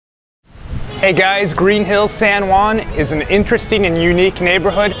Hey guys, Green Hills, San Juan is an interesting and unique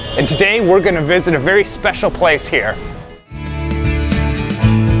neighborhood, and today we're going to visit a very special place here.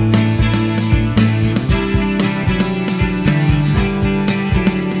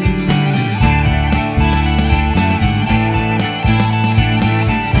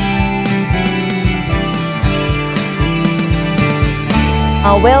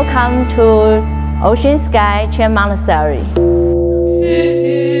 Welcome to Ocean Sky Chen Monastery.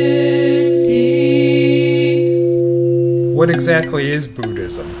 What exactly is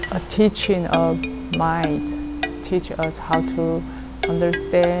Buddhism? A teaching of mind, teach us how to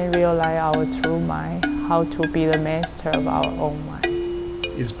understand, realize our true mind, how to be the master of our own mind.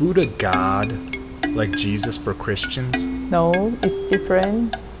 Is Buddha God, like Jesus for Christians? No, it's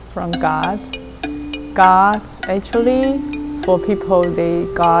different from God. God, actually, for people,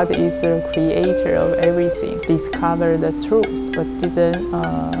 God is the creator of everything, discover the truth, but didn't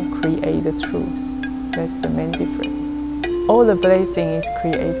create the truth. That's the main difference. All the blessing is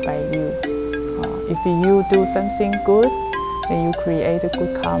created by you. If you do something good, then you create a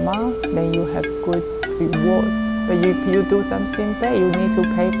good karma, then you have good reward. But if you do something bad, you need to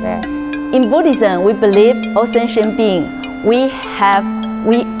pay back. In Buddhism, we believe all sentient beings, we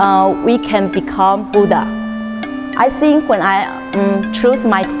can become Buddha. I think when I choose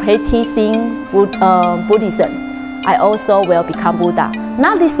my practicing Buddhism, I also will become Buddha.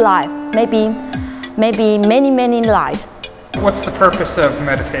 Not this life, maybe many lives. What's the purpose of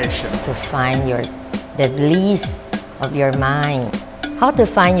meditation? To find the bliss of your mind. How to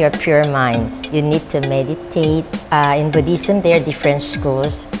find your pure mind? You need to meditate. In Buddhism, there are different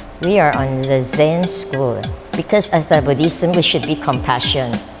schools. We are on the Zen school. Because as the Buddhism, we should be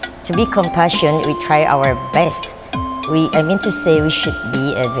compassionate. To be compassionate, we try our best. I mean to say we should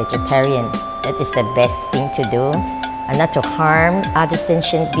be a vegetarian. That is the best thing to do. And not to harm other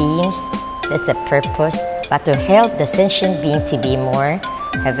sentient beings. That's the purpose. But to help the sentient being to be more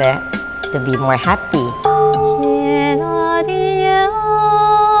happy.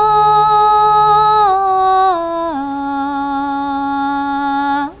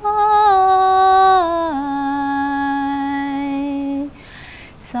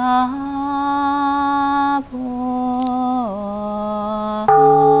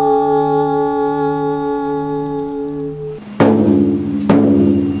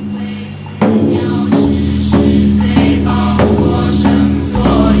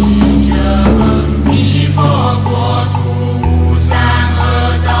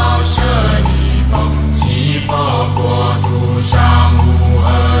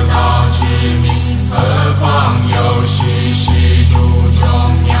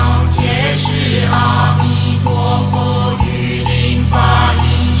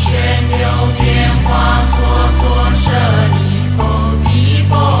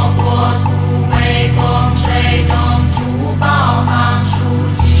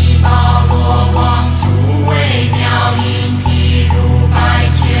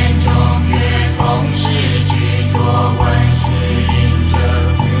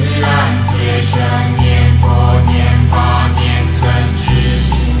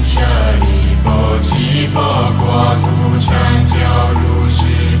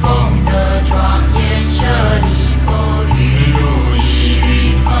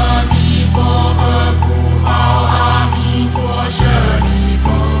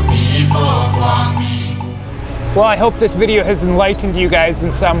 Well, I hope this video has enlightened you guys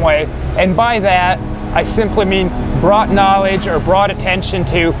in some way, and by that I simply mean brought knowledge or brought attention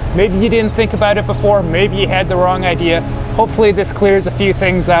to. Maybe you didn't think about it before, maybe you had the wrong idea. Hopefully this clears a few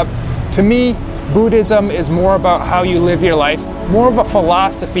things up. To me, Buddhism is more about how you live your life, more of a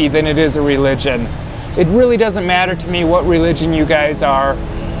philosophy than it is a religion. It really doesn't matter to me what religion you guys are.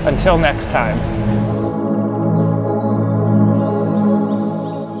 Until next time.